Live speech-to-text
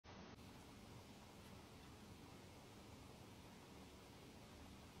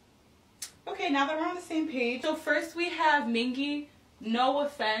now that we're on the same page. So first we have Mingi. No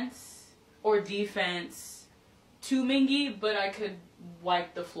offense or defense to Mingi, but I could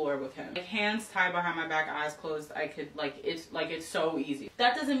wipe the floor with him. Like, hands tied behind my back, eyes closed, I could, it's so easy.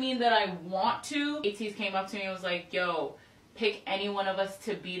 That doesn't mean that I want to. ateez came up to me and was like, yo, pick any one of us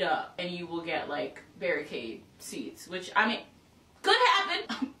to beat up and you will get like barricade seats, which I mean could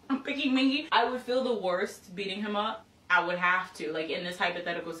happen. I'm picking Mingi. I would feel the worst beating him up. I would have to, like, in this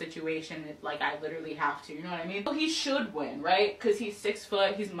hypothetical situation, like, I literally have to, you know what I mean? So he should win, right? Because he's 6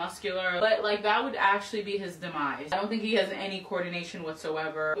 foot, he's muscular, but, like, that would actually be his demise. I don't think he has any coordination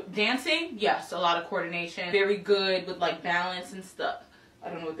whatsoever. Dancing, yes, a lot of coordination. Very good with, like, balance and stuff. I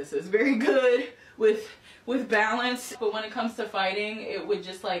don't know what this is. Very good with balance. But when it comes to fighting, it would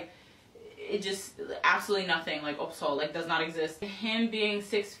just, like, it just absolutely nothing, like opso, like does not exist. Him being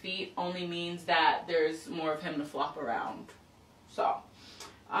 6 feet only means that there's more of him to flop around. So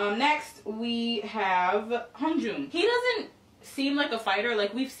next we have Hongjoong. He doesn't seem like a fighter.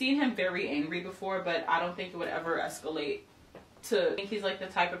 Like, we've seen him very angry before, but I don't think it would ever escalate to, I think he's like the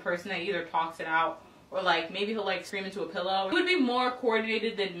type of person that either talks it out or like maybe he'll like scream into a pillow. He would be more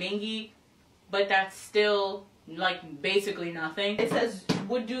coordinated than Mingi, but that's still like basically nothing. It says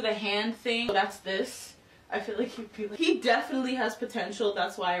would do the hand thing, so that's this. I feel like he'd be like, he definitely has potential.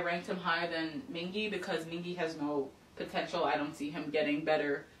 That's why I ranked him higher than Mingi, because Mingi has no potential. I don't see him getting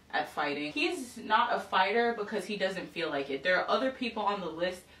better at fighting. He's not a fighter because he doesn't feel like it. There are other people on the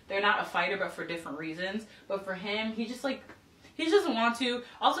list, they're not a fighter but for different reasons, but for him, he just like, he doesn't want to.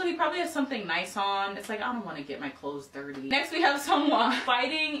 Also, he probably has something nice on. It's like, I don't want to get my clothes dirty. Next, we have Sungwon.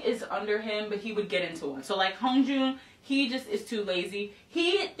 Fighting is under him, but he would get into one. So like Hongjoong, he just is too lazy.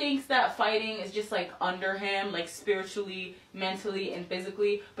 He thinks that fighting is just like under him, like spiritually, mentally, and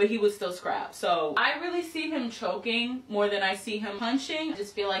physically, but he would still scrap. So I really see him choking more than I see him punching. I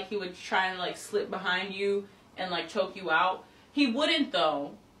just feel like he would try and like slip behind you and like choke you out. He wouldn't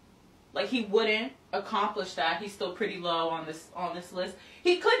though. Like, he wouldn't accomplish that. He's still pretty low on this list.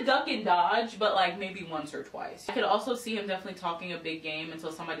 He could duck and dodge, but like maybe once or twice. I could also see him definitely talking a big game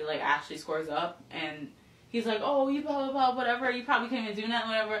until somebody like actually scores up and he's like, oh, you blah blah blah, whatever, you probably can't even do that,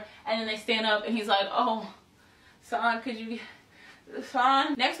 whatever. And then they stand up and he's like, oh, San, could you be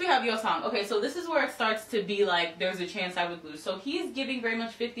San? Next we have Yeosang. Okay, so this is where it starts to be like there's a chance I would lose. So he's giving very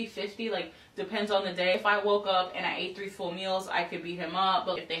much 50-50, like depends on the day. If I woke up and I ate 3 full meals, I could beat him up.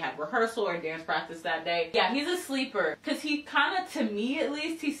 But if they had rehearsal or dance practice that day, yeah, he's a sleeper. Cause he kind of, to me at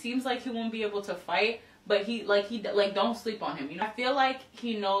least, he seems like he won't be able to fight. But he don't sleep on him, you know. I feel like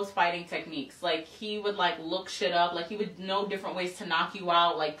he knows fighting techniques. Like, he would like look shit up. Like, he would know different ways to knock you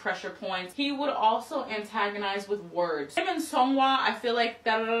out, like pressure points. He would also antagonize with words. Him and Songhwa, I feel like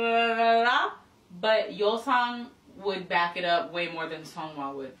da da da da da da. But Yeosang would back it up way more than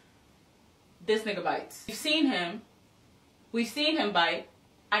Songhwa would. This nigga bites. We've seen him. We've seen him bite.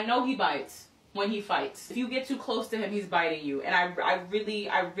 I know he bites when he fights. If you get too close to him, he's biting you. And I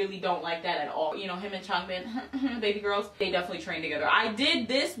really don't like that at all. You know, him and Changbin, baby girls, they definitely train together. I did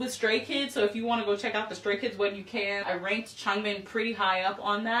this with Stray Kids, so if you want to go check out the Stray Kids when you can. I ranked Changbin pretty high up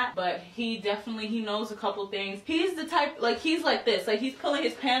on that, but he knows a couple things. He's the type, like, he's like this. Like, he's pulling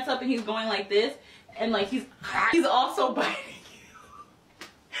his pants up and he's going like this. And like, he's also biting you.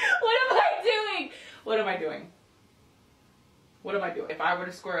 What am I doing? What am I doing? What am I doing? If I were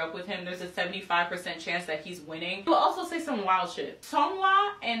to square up with him, there's a 75% chance that he's winning. He'll also say some wild shit.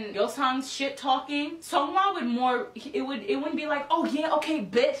 Songhwa and Yeosang's shit talking, Songhwa would more, it wouldn't be like, oh yeah, okay,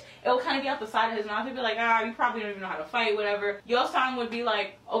 bitch. It would kind of be out the side of his mouth. He'd be like, ah, you probably don't even know how to fight, whatever. Yeosang would be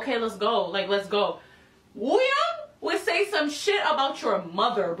like, okay, let's go. Like, let's go. Wooyoung would say some shit about your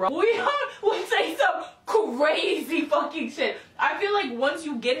mother, bro. Wooyoung would say some crazy fucking shit. I feel like once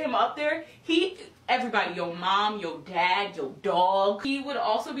you get him up there, everybody, your mom, your dad, your dog. He would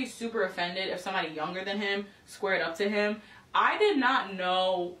also be super offended if somebody younger than him squared up to him. I did not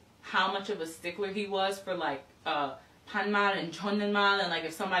know how much of a stickler he was for like Hanmal and Chonnenmal, and like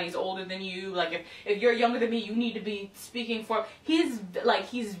if somebody's older than you, like if you're younger than me, you need to be speaking for. He's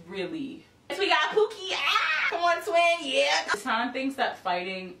really. We got Pookie. Ah, come on, twin. Yeah. San thinks that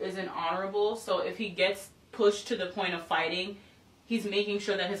fighting isn't honorable, so if he gets pushed to the point of fighting, he's making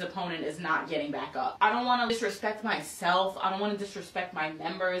sure that his opponent is not getting back up. I don't want to disrespect myself. I don't want to disrespect my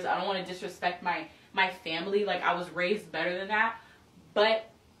members. I don't want to disrespect my family. Like, I was raised better than that.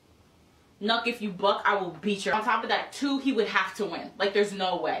 But Nuck, if you buck, I will beat you. On top of that, too, he would have to win. Like, there's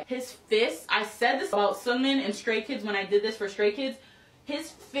no way. His fists, I said this about Seungmin and Stray Kids when I did this for Stray Kids.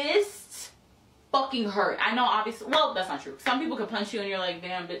 His fists fucking hurt. I know, obviously, well, that's not true. Some people can punch you and you're like,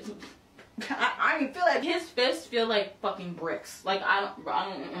 damn, bitch. I feel like his fists feel like fucking bricks. Like I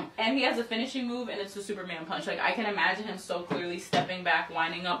don't. And he has a finishing move, and it's a Superman punch. Like I can imagine him so clearly stepping back,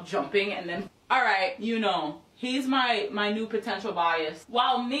 winding up, jumping, and then. All right, you know, he's my new potential bias.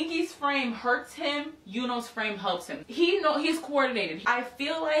 While Mingy's frame hurts him, Yuno's frame helps him. He's coordinated. I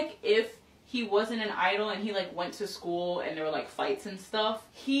feel like if he wasn't an idol and he like went to school and there were like fights and stuff,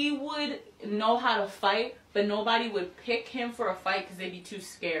 he would know how to fight, but nobody would pick him for a fight because they'd be too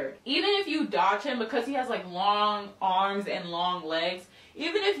scared. Even if you dodge him, because he has like long arms and long legs,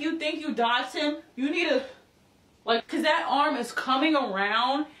 even if you think you dodged him, you need to, like, because that arm is coming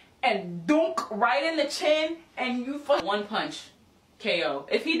around and dunk right in the chin, and you one punch KO.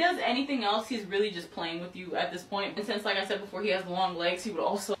 If he does anything else, he's really just playing with you at this point. And since, like I said before, he has long legs, he would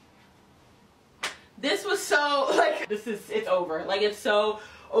also. This was so, like, it's over. Like, it's so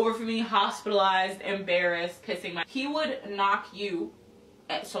over for me. Hospitalized, embarrassed, pissing my. He would knock you,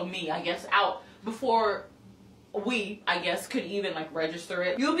 so me, I guess, out before we, I guess, could even like register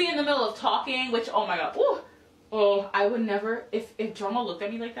it. You'll be in the middle of talking, which, oh my god, ooh. Oh, I would never, if Drama looked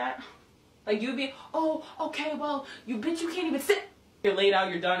at me like that, like you'd be, oh, okay, well, you bitch, you can't even sit. You're laid out,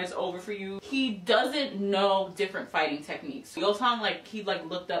 you're done, it's over for you. He doesn't know different fighting techniques. You'll sound like he like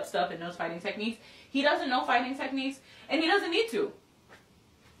looked up stuff and knows fighting techniques. He doesn't know fighting techniques, and he doesn't need to.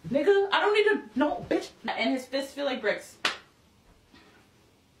 Nigga, I don't need to know, bitch. And his fists feel like bricks.